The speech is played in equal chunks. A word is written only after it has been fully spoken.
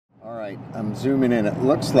Alright, I'm zooming in. It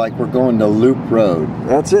looks like we're going to Loop Road.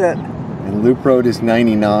 That's it. And Loop Road is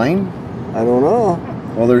 99? I don't know.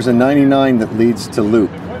 Well, there's a 99 that leads to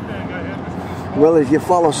Loop. Well, if you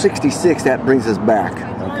follow 66, that brings us back.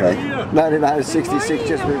 Okay. 99 to 66,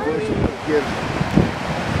 just reverse it. Give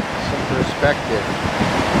some perspective.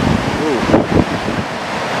 Ooh.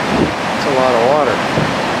 That's a lot of water.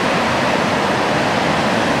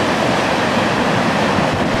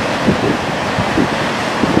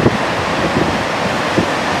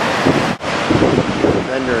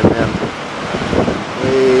 Bender and them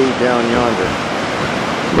way down yonder.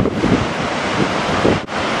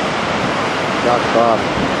 Doc Bob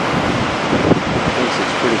thinks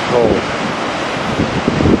it's pretty cold.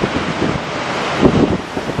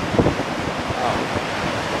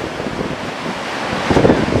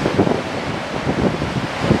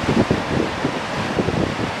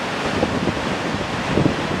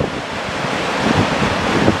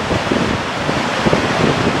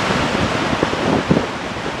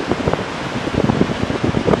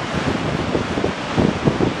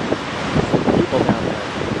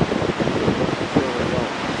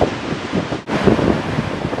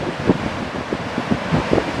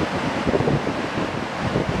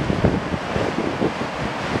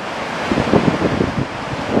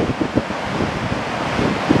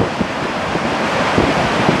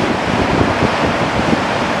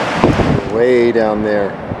 Way down there.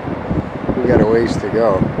 We got a ways to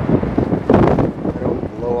go. I don't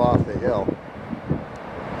blow off the hill.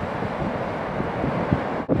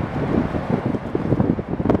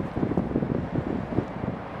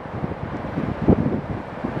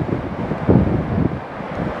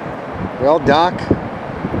 Well, Doc.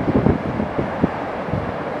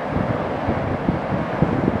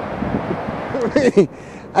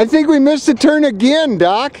 I think we missed a turn again,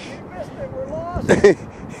 Doc. We missed it. We're lost.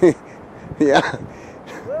 Yeah.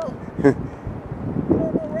 Well, we don't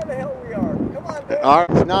know where the hell we are. Come on, Dave.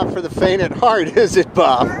 It's not for the faint at heart, is it,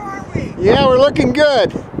 Bob? Where are we? Yeah, we're looking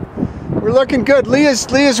good. We're looking good.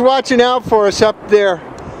 Leah's watching out for us up there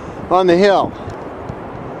on the hill,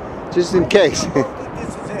 just in case. This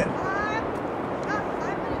is it.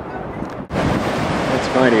 That's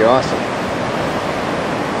mighty awesome.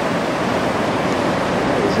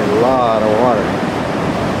 That is a lot of water.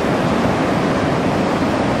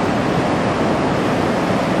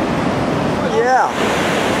 Yeah.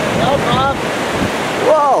 Well, Bob,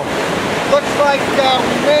 Whoa. looks like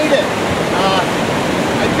we made it.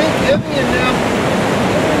 I think Emmy and them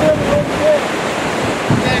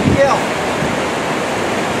that hill.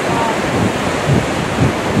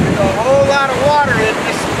 There's a whole lot of water in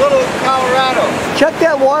this little Colorado. Check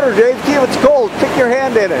that water, Dave. See if it's cold. Stick your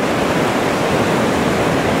hand in it.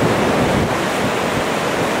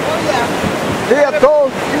 Oh yeah. See it's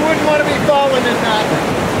cold. You wouldn't want to be falling in that.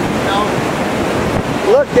 No.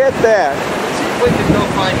 Look at that. Let's see if we can go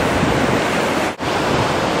find it.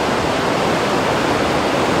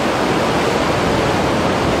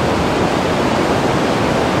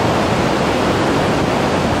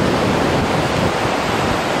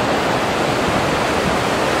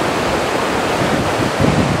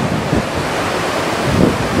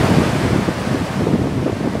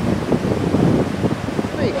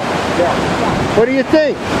 What do you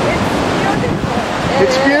think?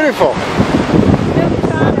 It's beautiful.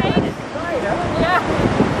 Yeah,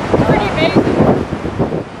 pretty amazing.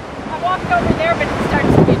 I walked over there, but it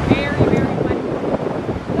starts to get very, very muddy.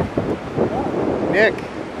 Nick,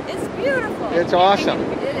 It's beautiful. it's awesome.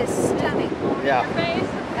 It is stunning. Yeah. Your face.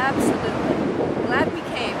 Absolutely. Glad we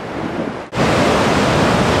came.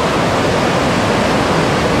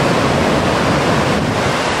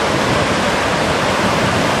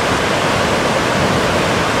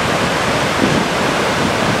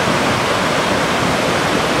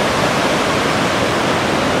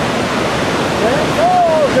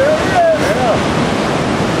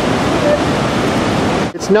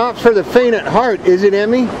 It's not for the faint at heart, is it,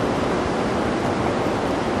 Emmy? Oh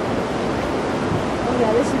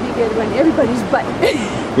yeah, this would be good when everybody's butt.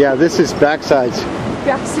 Yeah, this is backsides.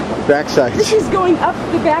 Backside. Backsides. This is going up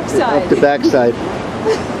the backside. Up the backside.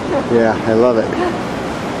 Yeah, I love it.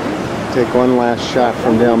 Take one last shot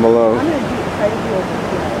from down below. I'm gonna try to do it.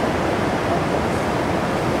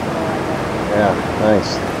 Yeah,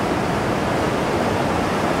 nice.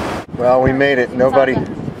 Well, we made it.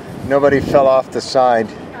 Nobody fell off the side.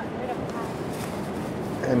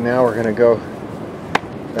 And now we're gonna go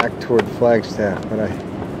back toward Flagstaff, but I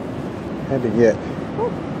had to get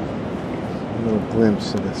a little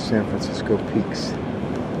glimpse of the San Francisco peaks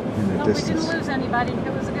in the distance. We didn't lose anybody.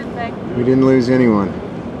 It was a good thing. We didn't lose anyone.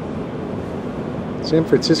 San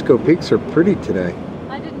Francisco peaks are pretty today.